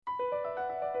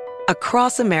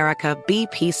Across America,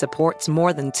 BP supports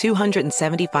more than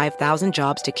 275,000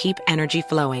 jobs to keep energy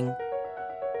flowing.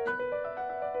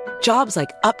 Jobs like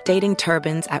updating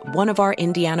turbines at one of our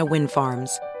Indiana wind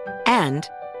farms and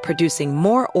producing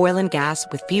more oil and gas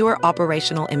with fewer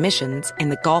operational emissions in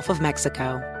the Gulf of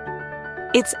Mexico.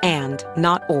 It's and,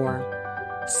 not or.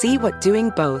 See what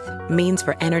doing both means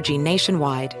for energy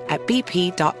nationwide at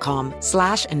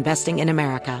bp.com/investing in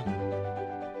America.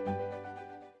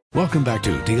 Welcome back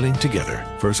to Dealing Together.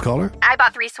 First caller? I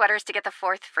bought 3 sweaters to get the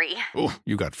 4th free. Oh,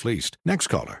 you got fleeced. Next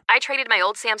caller? I traded my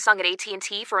old Samsung at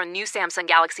AT&T for a new Samsung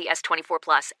Galaxy S24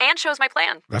 Plus and chose my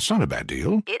plan. That's not a bad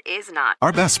deal. It is not.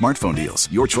 Our best smartphone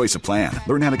deals. Your choice of plan.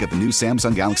 Learn how to get the new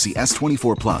Samsung Galaxy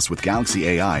S24 Plus with Galaxy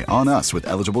AI on us with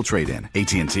eligible trade-in.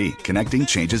 AT&T. Connecting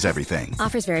changes everything.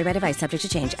 Offers vary by device. Subject to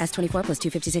change. S24 plus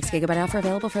 256 gigabyte offer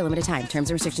available for a limited time. Terms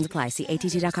and restrictions apply. See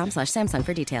att.com/Samsung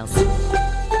for details.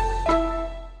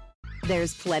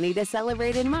 There's plenty to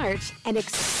celebrate in March and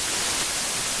National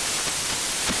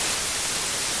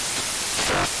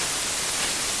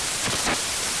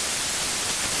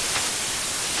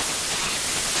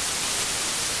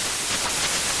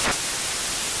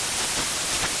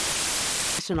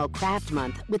Craft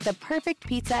Month with the perfect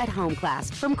pizza at home class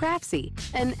from Craftsy.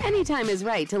 And anytime is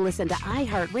right to listen to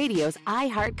iHeartRadio's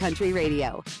iHeartCountry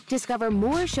Radio. Discover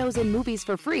more shows and movies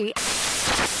for free.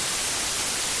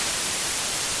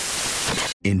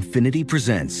 Infiniti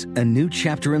presents a new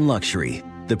chapter in luxury,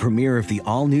 the premiere of the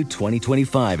all-new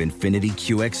 2025 Infiniti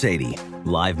QX80,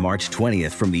 live March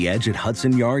 20th from the Edge at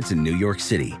Hudson Yards in New York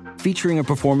City, featuring a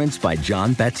performance by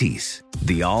John Batiste.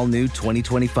 The all-new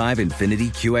 2025 Infiniti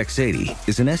QX80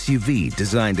 is an SUV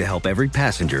designed to help every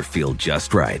passenger feel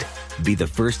just right. Be the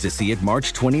first to see it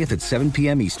March 20th at 7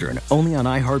 p.m. Eastern, only on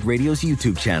iHeartRadio's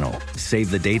YouTube channel. Save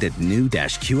the date at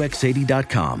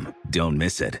new-QX80.com. Don't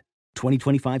miss it.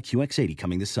 2025 QX80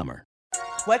 coming this summer.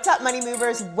 What's up, Money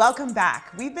Movers? Welcome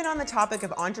back. We've been on the topic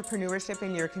of entrepreneurship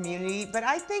in your community, but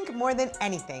I think more than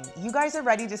anything, you guys are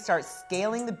ready to start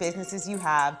scaling the businesses you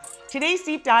have. Today's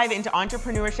deep dive into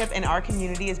entrepreneurship in our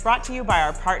community is brought to you by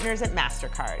our partners at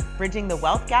MasterCard, bridging the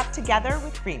wealth gap together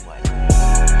with Greenwood.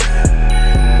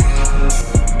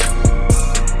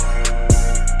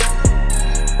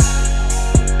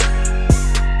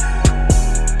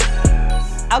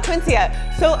 Alquincia,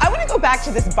 so I want to go back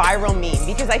to this viral meme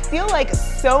because I feel like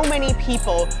so many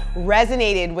people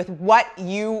resonated with what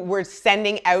you were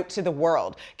sending out to the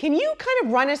world. Can you kind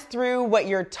of run us through what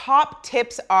your top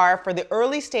tips are for the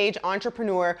early stage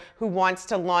entrepreneur who wants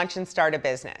to launch and start a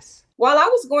business? While I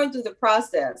was going through the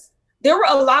process, there were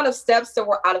a lot of steps that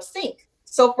were out of sync.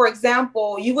 So for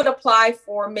example, you would apply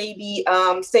for maybe,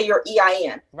 say your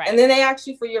EIN, right, and then they ask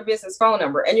you for your business phone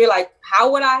number. And you're like, how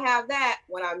would I have that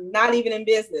when I'm not even in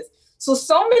business? So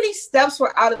many steps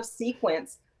were out of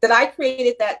sequence that I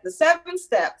created the 7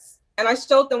 steps. And I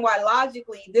showed them why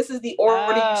logically, this is the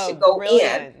order you should go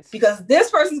in, because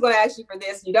this person's going to ask you for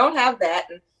this. You don't have that.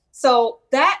 And so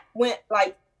that went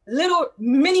like little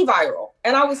mini viral.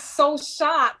 And I was so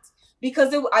shocked,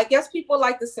 because I guess people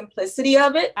like the simplicity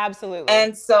of it. Absolutely.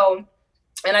 And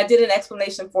I did an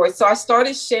explanation for it. So I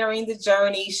started sharing the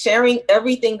journey, sharing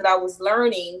everything that I was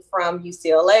learning from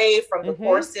UCLA, from the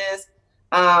courses,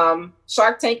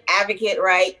 Shark Tank Advocate,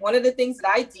 right? One of the things that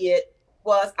I did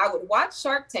was I would watch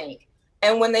Shark Tank.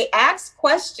 And when they asked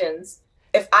questions,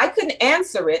 if I couldn't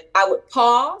answer it, I would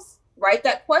pause, write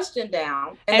that question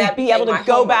down. And be able to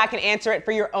go back and answer it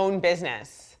for your own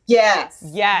business. Yes.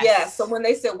 So when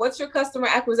they said, what's your customer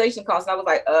acquisition cost? I was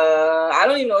like, I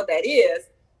don't even know what that is.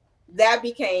 That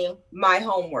became my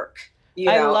homework.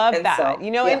 I love that. So,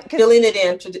 and filling it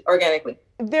in organically.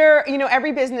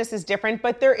 Every business is different,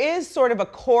 but there is sort of a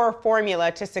core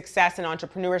formula to success in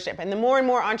entrepreneurship. And the more and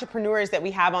more entrepreneurs that we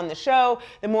have on the show,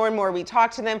 the more and more we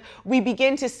talk to them, we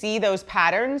begin to see those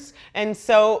patterns. And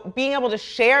so being able to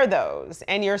share those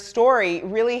and your story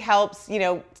really helps,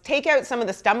 take out some of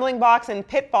the stumbling blocks and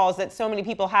pitfalls that so many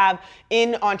people have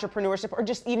in entrepreneurship or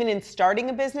just even in starting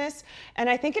a business. And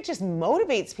I think it just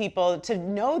motivates people to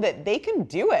know that they can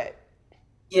do it.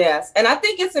 Yes, and I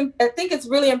think it's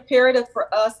really imperative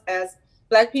for us as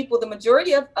Black people. The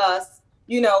majority of us,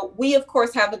 we of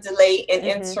course have a delay in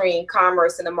entering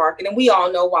commerce in the market, and we all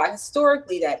know why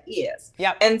historically that is.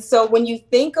 Yep. And so when you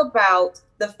think about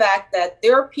the fact that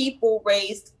there are people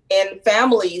raised in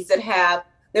families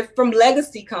they're from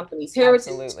legacy companies,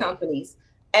 heritage companies,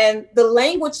 and the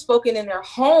language spoken in their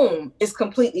home is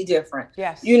completely different.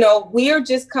 Yes. We're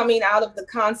just coming out of the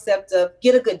concept of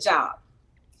get a good job.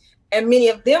 And many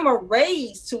of them are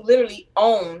raised to literally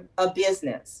own a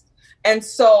business. And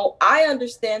so I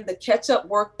understand the catch-up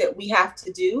work that we have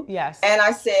to do. Yes. And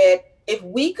I said, if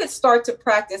we could start to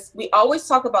practice, we always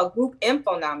talk about group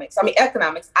economics.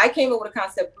 I came up with a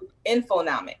concept, group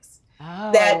infonomics.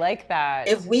 Oh, I like that.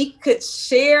 If we could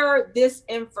share this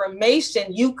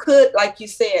information, you could, like you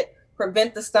said,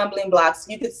 prevent the stumbling blocks.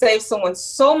 You could save someone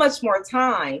so much more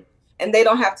time and they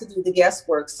don't have to do the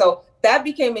guesswork. So that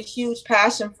became a huge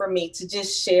passion for me to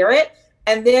just share it.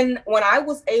 And then when I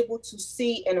was able to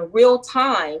see in real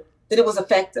time that it was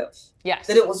effective,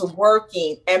 that it was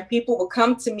working, and people would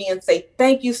come to me and say,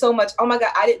 thank you so much. Oh my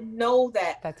God, I didn't know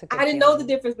that. I didn't know the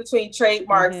difference between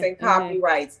trademarks and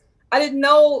copyrights. I didn't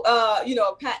know, a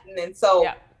patent. And so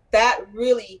that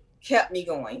really kept me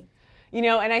going. You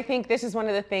know, and I think this is one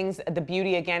of the things, the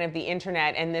beauty again of the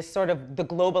internet and this sort of the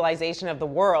globalization of the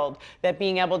world, that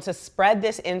being able to spread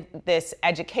this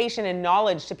education and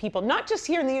knowledge to people, not just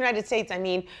here in the United States. I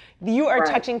mean, you are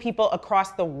touching people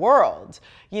across the world.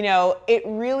 You know, it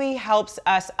really helps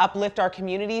us uplift our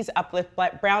communities, uplift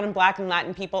brown and black and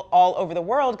Latin people all over the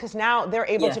world, because now they're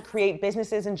able to create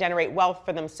businesses and generate wealth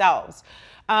for themselves.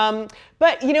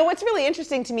 But you know, what's really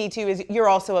interesting to me too is you're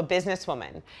also a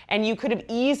businesswoman, and you could have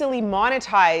easily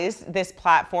monetized this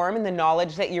platform and the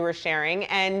knowledge that you were sharing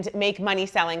and make money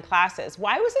selling classes.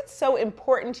 Why was it so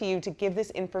important to you to give this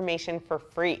information for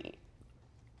free?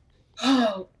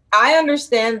 Oh, I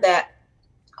understand that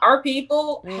our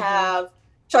people have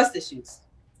trust issues,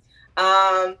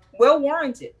 well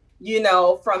warranted, you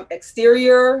know, from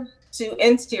exterior to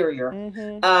interior.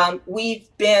 We've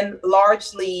been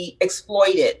largely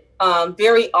exploited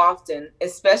very often,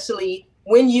 especially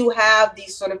when you have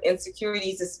these sort of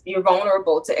insecurities, you're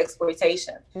vulnerable to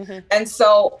exploitation. And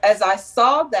so as I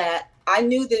saw that, I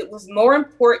knew that it was more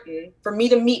important for me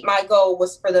to meet my goal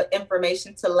was for the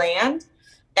information to land.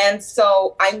 And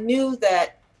so I knew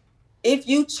that if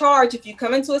you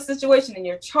come into a situation and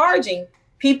you're charging,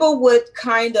 people would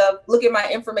kind of look at my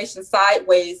information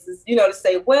sideways, you know, to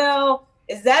say, well,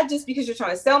 is that just because you're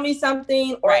trying to sell me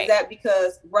something, or is that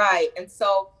because, And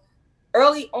so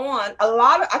early on,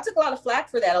 I took a lot of flack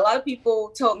for that. A lot of people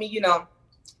told me, you know,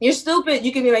 you're stupid,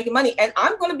 you can be making money. And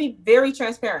I'm going to be very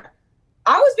transparent.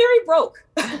 I was very broke.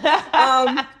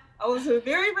 I was very,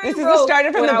 very broke. This is the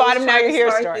started from the bottom, now you're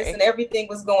here story. And everything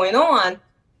was going on.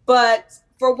 But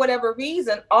for whatever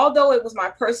reason, although it was my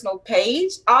personal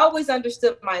page, I always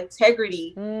understood my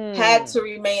integrity had to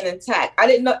remain intact. I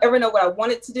didn't ever know what I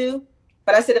wanted to do,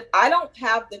 but I said, if I don't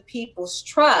have the people's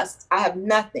trust, I have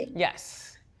nothing.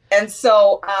 Yes. And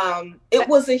so it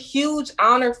was a huge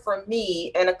honor for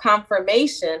me and a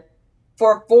confirmation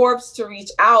for Forbes to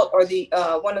reach out, or the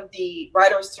one of the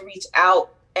writers to reach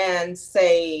out and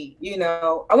say, you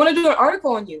know, I want to do an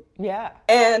article on you. Yeah.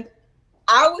 And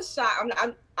I was shocked.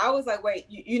 I was like, wait,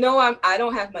 you know, I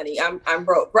don't have money. I'm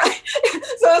broke, right?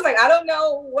 So I was like, I don't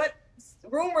know what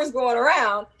rumors going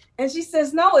around. And she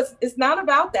says, no, it's not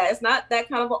about that. It's not that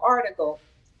kind of an article.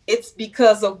 It's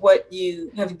because of what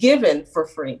you have given for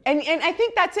free. And I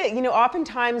think that's it. You know,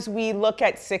 oftentimes we look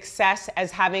at success as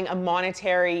having a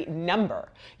monetary number.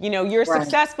 You know, you're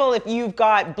successful if you've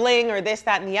got bling or this,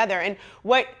 that, and the other. And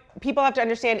what people have to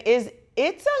understand is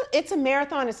it's a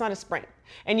marathon. It's not a sprint.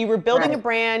 And you were building a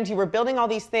brand, you were building all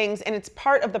these things, and it's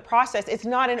part of the process. It's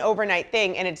not an overnight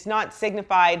thing, and it's not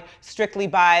signified strictly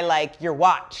by like your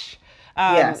watch.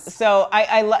 So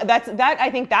I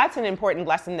think that's an important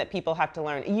lesson that people have to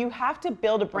learn. You have to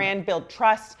build a brand, build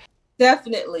trust.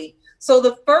 Definitely. So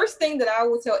the first thing that I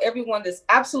will tell everyone that's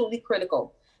absolutely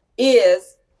critical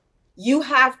is you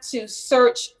have to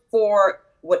search for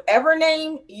whatever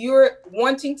name you're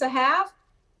wanting to have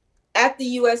at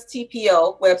the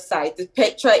USTPO website, the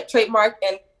Trademark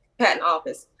and Patent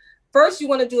Office. First, you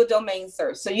want to do a domain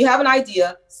search. So you have an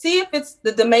idea, see if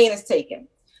the domain is taken.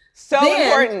 So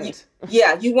important.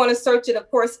 You want to search it,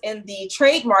 of course, in the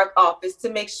trademark office to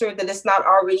make sure that it's not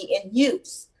already in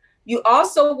use. You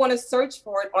also want to search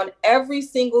for it on every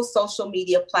single social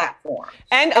media platform.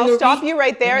 And I'll stop you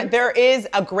right there. There is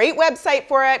a great website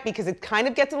for it, because it kind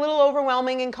of gets a little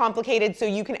overwhelming and complicated. So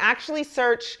you can actually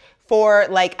search for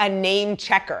like a name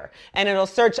checker, and it'll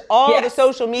search all the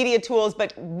social media tools.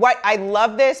 But I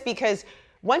love this, because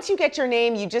once you get your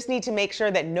name, you just need to make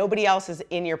sure that nobody else is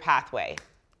in your pathway.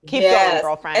 Keep going,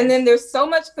 girlfriend. And then there's so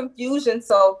much confusion.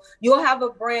 So you'll have a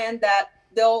brand that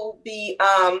they'll be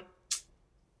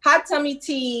hot tummy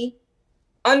tea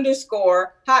 _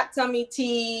 hot tummy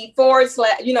tea /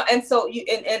 and so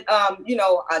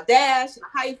a dash and a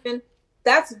hyphen.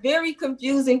 That's very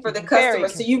confusing for the customer.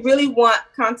 So you really want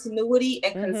continuity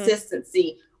and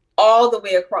consistency all the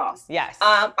way across. Yes.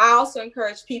 I also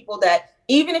encourage people that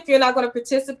even if you're not going to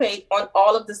participate on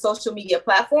all of the social media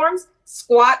platforms,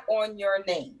 squat on your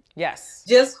name. Yes.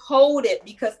 Just hold it,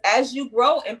 because as you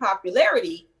grow in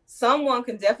popularity, someone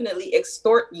can definitely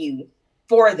extort you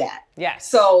for that. Yes.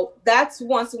 So that's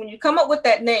one. So when you come up with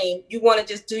that name, you want to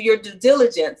just do your due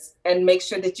diligence and make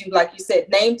sure that you, like you said,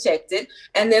 name checked it,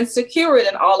 and then secure it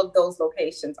in all of those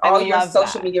locations, all your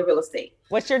social media real estate.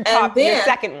 What's your your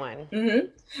second one? Mm-hmm.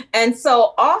 And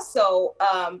so also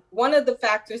one of the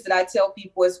factors that I tell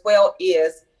people as well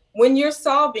is when you're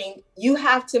solving, you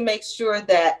have to make sure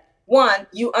that, one,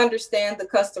 you understand the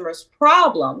customer's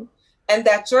problem, and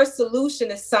that your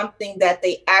solution is something that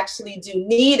they actually do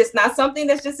need. It's not something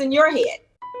that's just in your head.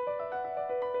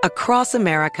 Across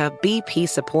America, BP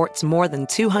supports more than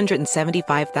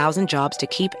 275,000 jobs to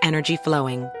keep energy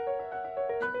flowing.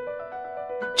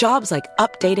 Jobs like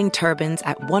updating turbines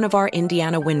at one of our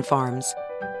Indiana wind farms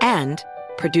and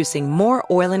producing more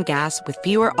oil and gas with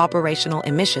fewer operational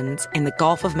emissions in the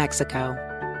Gulf of Mexico.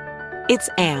 It's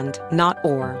and, not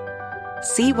or.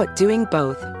 See what doing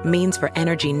both means for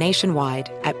energy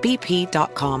nationwide at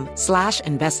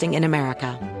bp.com/investing in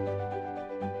America.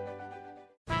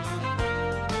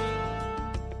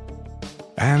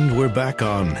 And we're back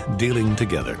on Dealing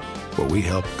Together, where we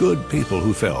help good people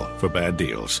who fell for bad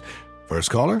deals.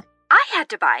 First caller? I had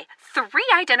to buy 3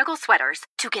 identical sweaters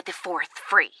to get the 4th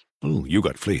free. Ooh, you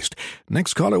got fleeced.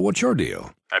 Next caller, what's your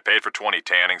deal? I paid for 20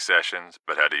 tanning sessions,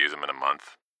 but had to use them in a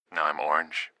month. Now I'm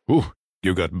orange. Ooh,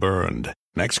 you got burned.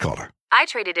 Next caller. I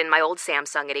traded in my old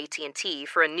Samsung at AT&T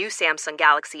for a new Samsung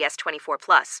Galaxy S24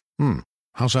 Plus.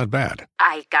 How's that bad?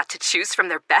 I got to choose from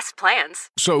their best plans.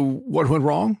 So what went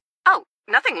wrong? Oh,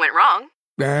 nothing went wrong.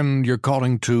 And you're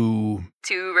calling to...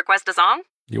 To request a song?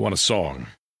 You want a song.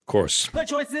 Of course. The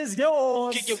choice is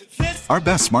yours. Our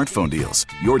best smartphone deals.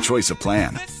 Your choice of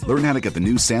plan. Learn how to get the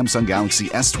new Samsung Galaxy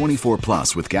S24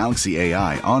 Plus with Galaxy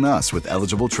AI on us with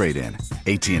eligible trade-in.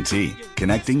 AT&T.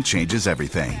 Connecting changes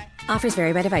everything. Offers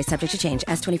vary by device, subject to change.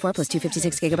 S24 plus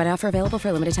 256 gigabyte offer available for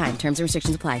a limited time. Terms and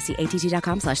restrictions apply. See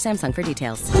att.com/Samsung for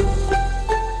details.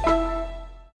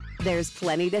 There's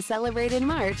plenty to celebrate in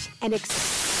March and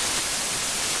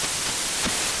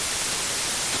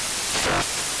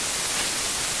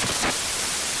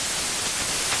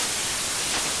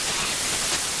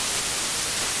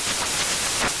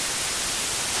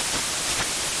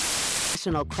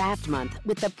National Craft Month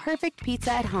with the perfect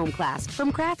pizza at home class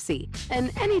from Craftsy.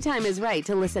 And anytime is right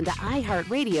to listen to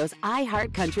iHeartRadio's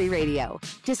iHeart Country Radio.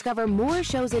 Discover more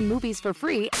shows and movies for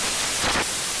free.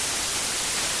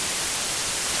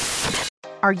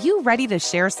 Are you ready to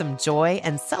share some joy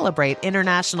and celebrate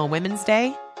International Women's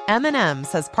Day?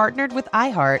 M&M's has partnered with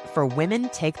iHeart for Women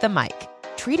Take the Mic,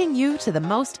 treating you to the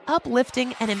most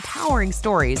uplifting and empowering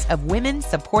stories of women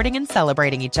supporting and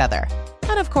celebrating each other.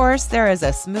 And of course, there is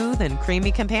a smooth and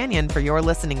creamy companion for your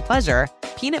listening pleasure,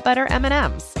 peanut butter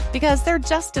M&Ms, because they're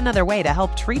just another way to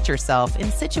help treat yourself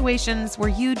in situations where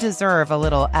you deserve a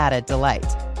little added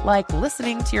delight, like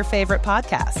listening to your favorite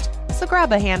podcast. So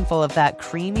grab a handful of that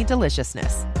creamy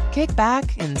deliciousness. Kick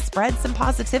back and spread some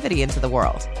positivity into the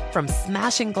world. From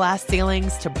smashing glass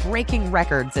ceilings to breaking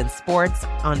records in sports,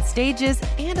 on stages,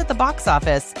 and at the box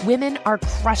office, women are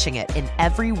crushing it in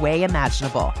every way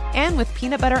imaginable. And with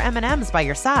peanut butter M&Ms by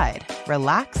your side,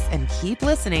 relax and keep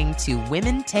listening to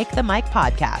Women Take the Mic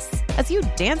podcasts as you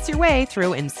dance your way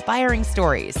through inspiring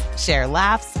stories, share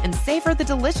laughs, and savor the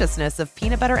deliciousness of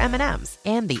peanut butter M&Ms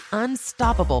and the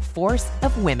unstoppable force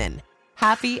of women.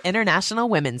 Happy International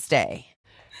Women's Day.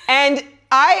 And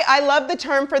I love the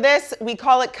term for this. We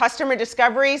call it customer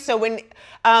discovery. So when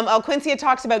Alquincia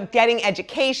talks about getting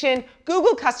education,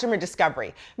 Google customer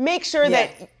discovery. Make sure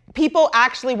that people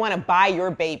actually want to buy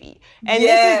your baby. And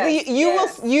this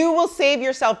is you will save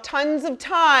yourself tons of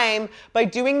time by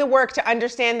doing the work to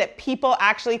understand that people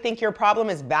actually think your problem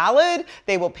is valid.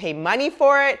 They will pay money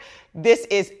for it. This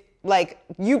is like,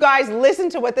 you guys listen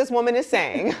to what this woman is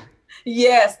saying.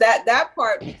 Yes, that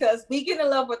part, because we get in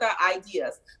love with our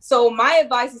ideas. So my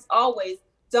advice is always,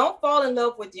 don't fall in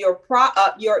love with your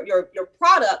product,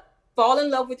 fall in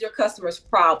love with your customer's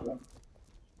problem.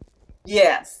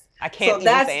 Yes. I can't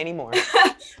even say anymore.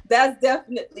 That's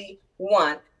definitely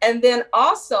one. And then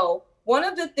also, one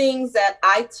of the things that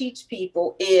I teach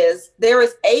people is there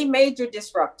is a major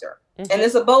disruptor. Mm-hmm. And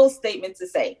it's a bold statement to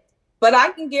say, but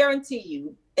I can guarantee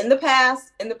you in the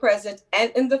past, in the present,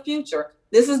 and in the future,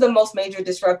 this is the most major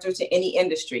disruptor to any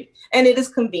industry, and it is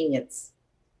convenience.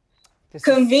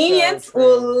 Convenience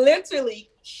will literally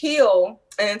kill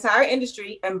an entire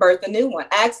industry and birth a new one.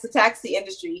 Ask the taxi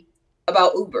industry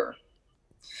about Uber.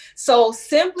 So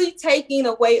simply taking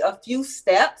away a few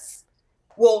steps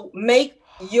will make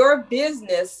your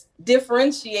business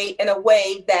differentiate in a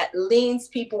way that leans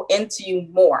people into you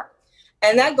more.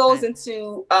 And that goes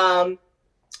into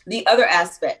the other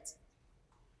aspect.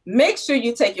 Make sure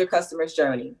you take your customer's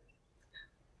journey.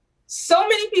 So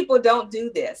many people don't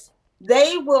do this.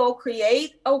 They will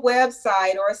create a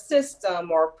website or a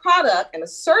system or a product and a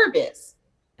service,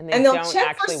 and they'll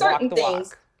check for certain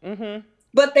things,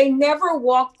 but they never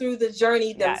walk through the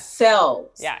journey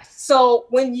themselves. Yes. So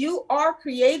when you are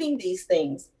creating these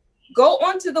things, go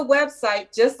onto the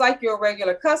website just like your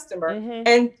regular customer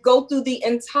and go through the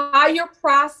entire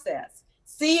process.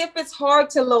 See if it's hard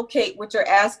to locate what you're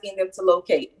asking them to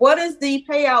locate. What is the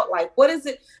payout like? What is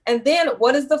it? And then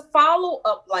what is the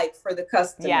follow-up like for the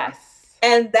customer? Yes.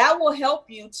 And that will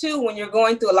help you too when you're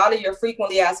going through a lot of your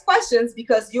frequently asked questions,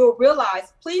 because you'll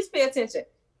realize, please pay attention.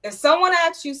 If someone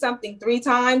asks you something 3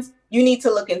 times, you need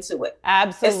to look into it.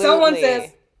 Absolutely. If someone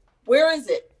says, where is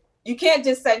it? You can't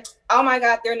just say, oh my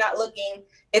God, they're not looking.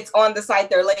 It's on the site.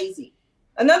 They're lazy.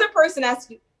 Another person asks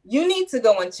you, you need to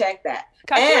go and check that.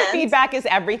 Customer feedback is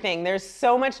everything. There's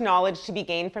so much knowledge to be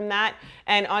gained from that.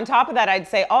 And on top of that, I'd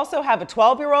say also have a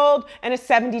 12-year-old and a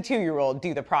 72-year-old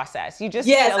do the process. You just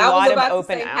need a lot of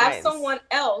open eyes. Have someone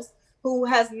else who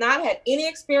has not had any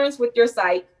experience with your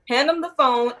site, hand them the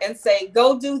phone and say,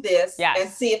 go do this, and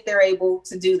see if they're able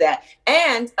to do that.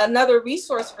 And another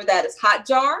resource for that is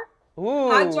Hotjar.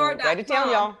 Hotjar.com write it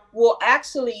down, y'all. Will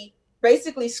actually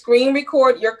basically screen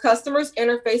record your customers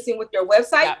interfacing with your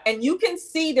website, and you can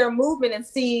see their movement and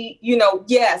see,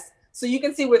 so you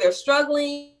can see where they're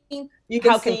struggling. You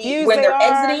can see when they're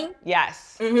exiting.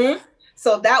 Yes.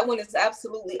 So that one is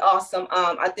absolutely awesome.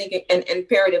 I think an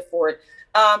imperative for it.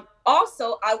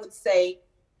 Also, I would say,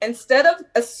 instead of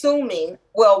assuming,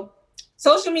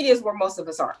 social media is where most of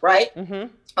us are, right?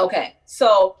 Okay.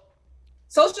 So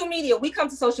social media, we come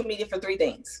to social media for 3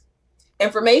 things.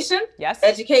 Information,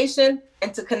 education,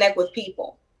 and to connect with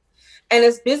people. And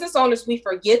as business owners, we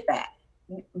forget that.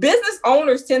 Business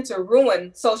owners tend to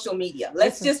ruin social media.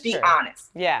 Let's just be honest.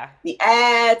 Yeah. The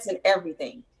ads and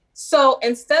everything. So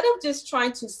instead of just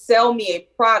trying to sell me a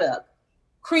product,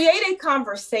 create a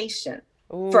conversation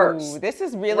first. This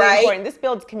is really important. This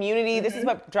builds community. This is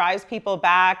what drives people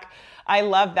back. I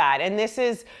love that. And this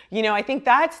is, I think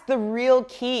that's the real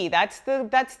key. That's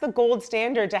the gold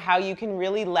standard to how you can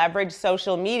really leverage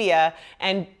social media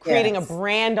and creating a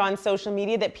brand on social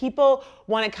media that people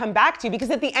want to come back to, because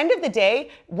at the end of the day,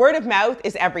 word of mouth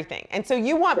is everything. And so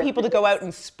you want people to go out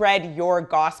and spread your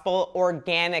gospel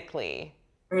organically.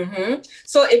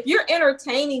 So if you're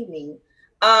entertaining me,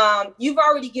 you've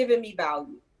already given me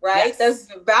value. Right? There's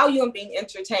value in being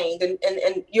entertained,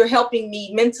 and you're helping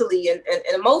me mentally and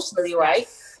emotionally, right?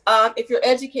 If you're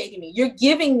educating me, you're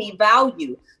giving me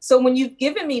value. So when you've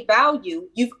given me value,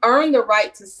 you've earned the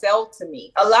right to sell to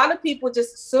me. A lot of people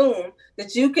just assume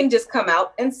that you can just come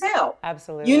out and sell.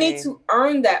 Absolutely. You need to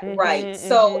earn that right.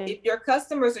 So if your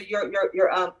customers or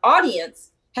your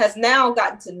audience has now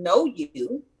gotten to know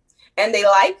you and they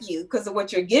like you because of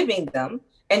what you're giving them,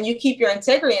 and you keep your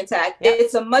integrity intact,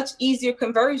 it's a much easier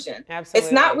conversion. Absolutely.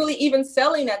 It's not really even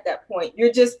selling at that point.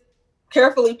 You're just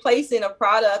carefully placing a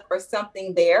product or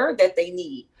something there that they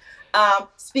need.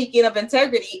 Speaking of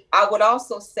integrity, I would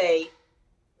also say,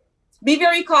 be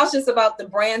very cautious about the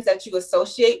brands that you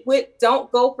associate with. Don't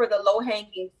go for the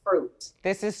low-hanging fruit.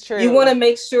 This is true. You want to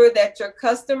make sure that your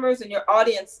customers and your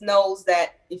audience knows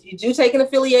that if you do take an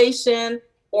affiliation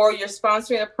or you're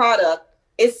sponsoring a product,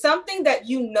 it's something that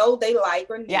they like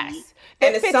or need. Yes.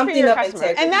 And it's something of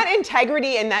integrity. And that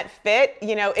integrity and that fit,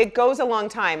 it goes a long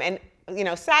time. And,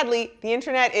 sadly, the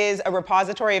internet is a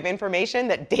repository of information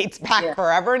that dates back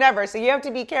forever and ever. So you have to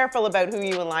be careful about who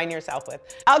you align yourself with.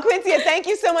 Alquincia, thank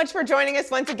you so much for joining us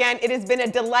once again. It has been a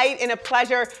delight and a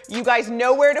pleasure. You guys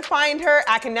know where to find her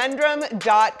at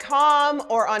conundrum.com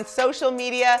or on social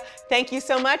media. Thank you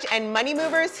so much. And Money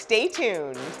Movers, stay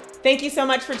tuned. Thank you so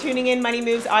much for tuning in, Money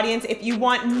Moves audience. If you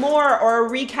want more or a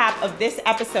recap of this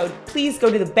episode, please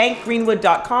go to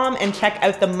thebankgreenwood.com and check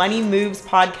out the Money Moves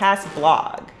podcast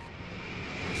blog.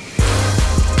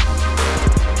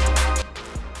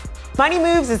 Money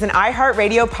Moves is an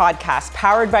iHeartRadio podcast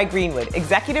powered by Greenwood,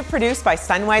 executive produced by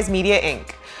Sunwise Media,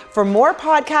 Inc. For more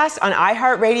podcasts on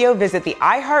iHeartRadio, visit the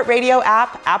iHeartRadio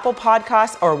app, Apple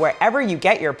Podcasts, or wherever you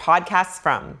get your podcasts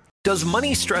from. Does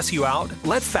money stress you out?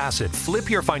 Let Facet flip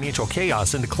your financial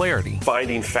chaos into clarity.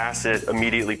 Finding Facet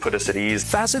immediately put us at ease.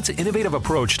 Facet's innovative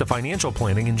approach to financial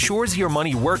planning ensures your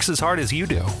money works as hard as you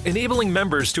do, enabling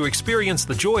members to experience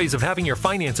the joys of having your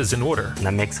finances in order. And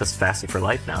that makes us Facet for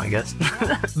life now, I guess.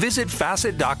 Visit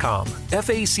Facet.com,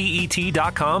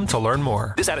 FACET.com to learn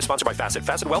more. This ad is sponsored by Facet.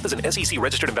 Facet Wealth is an SEC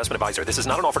registered investment advisor. This is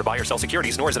not an offer to buy or sell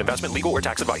securities, nor is it investment, legal, or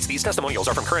tax advice. These testimonials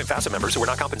are from current Facet members who are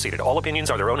not compensated. All opinions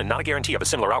are their own and not a guarantee of a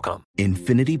similar outcome.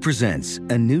 Infiniti presents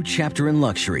a new chapter in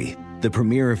luxury, the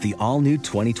premiere of the all-new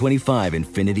 2025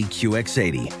 Infiniti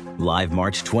QX80, live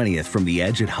March 20th from the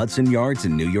Edge at Hudson Yards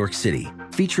in New York City,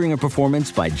 featuring a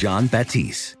performance by Jon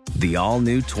Batiste. The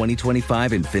all-new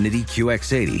 2025 Infiniti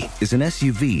QX80 is an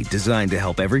SUV designed to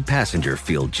help every passenger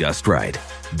feel just right.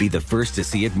 Be the first to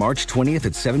see it March 20th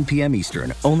at 7 p.m.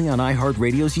 Eastern, only on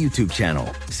iHeartRadio's YouTube channel.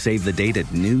 Save the date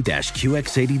at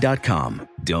new-QX80.com.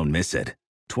 Don't miss it.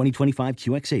 2025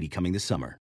 QX80 coming this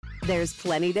summer. There's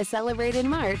plenty to celebrate in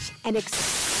March and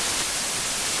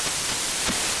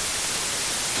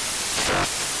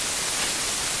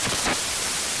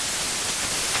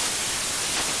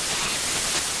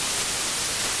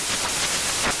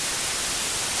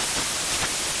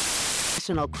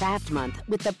National Craft Month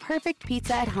with the perfect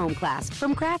pizza at home class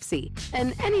from Craftsy.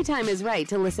 And anytime is right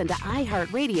to listen to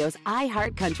iHeartRadio's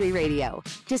iHeart Country Radio.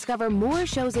 Discover more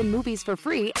shows and movies for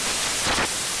free.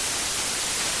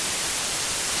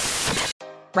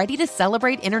 Ready to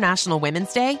celebrate International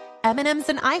Women's Day? M&M's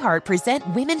and iHeart present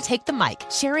Women Take the Mic,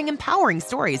 sharing empowering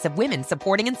stories of women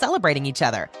supporting and celebrating each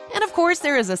other. And of course,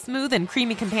 there is a smooth and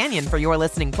creamy companion for your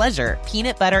listening pleasure,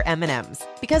 peanut butter M&M's.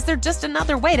 Because they're just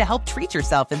another way to help treat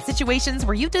yourself in situations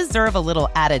where you deserve a little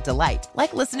added delight,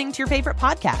 like listening to your favorite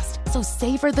podcast. So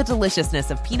savor the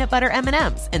deliciousness of peanut butter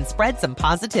M&M's and spread some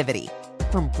positivity.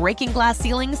 From breaking glass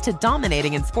ceilings to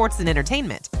dominating in sports and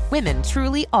entertainment, women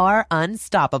truly are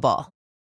unstoppable.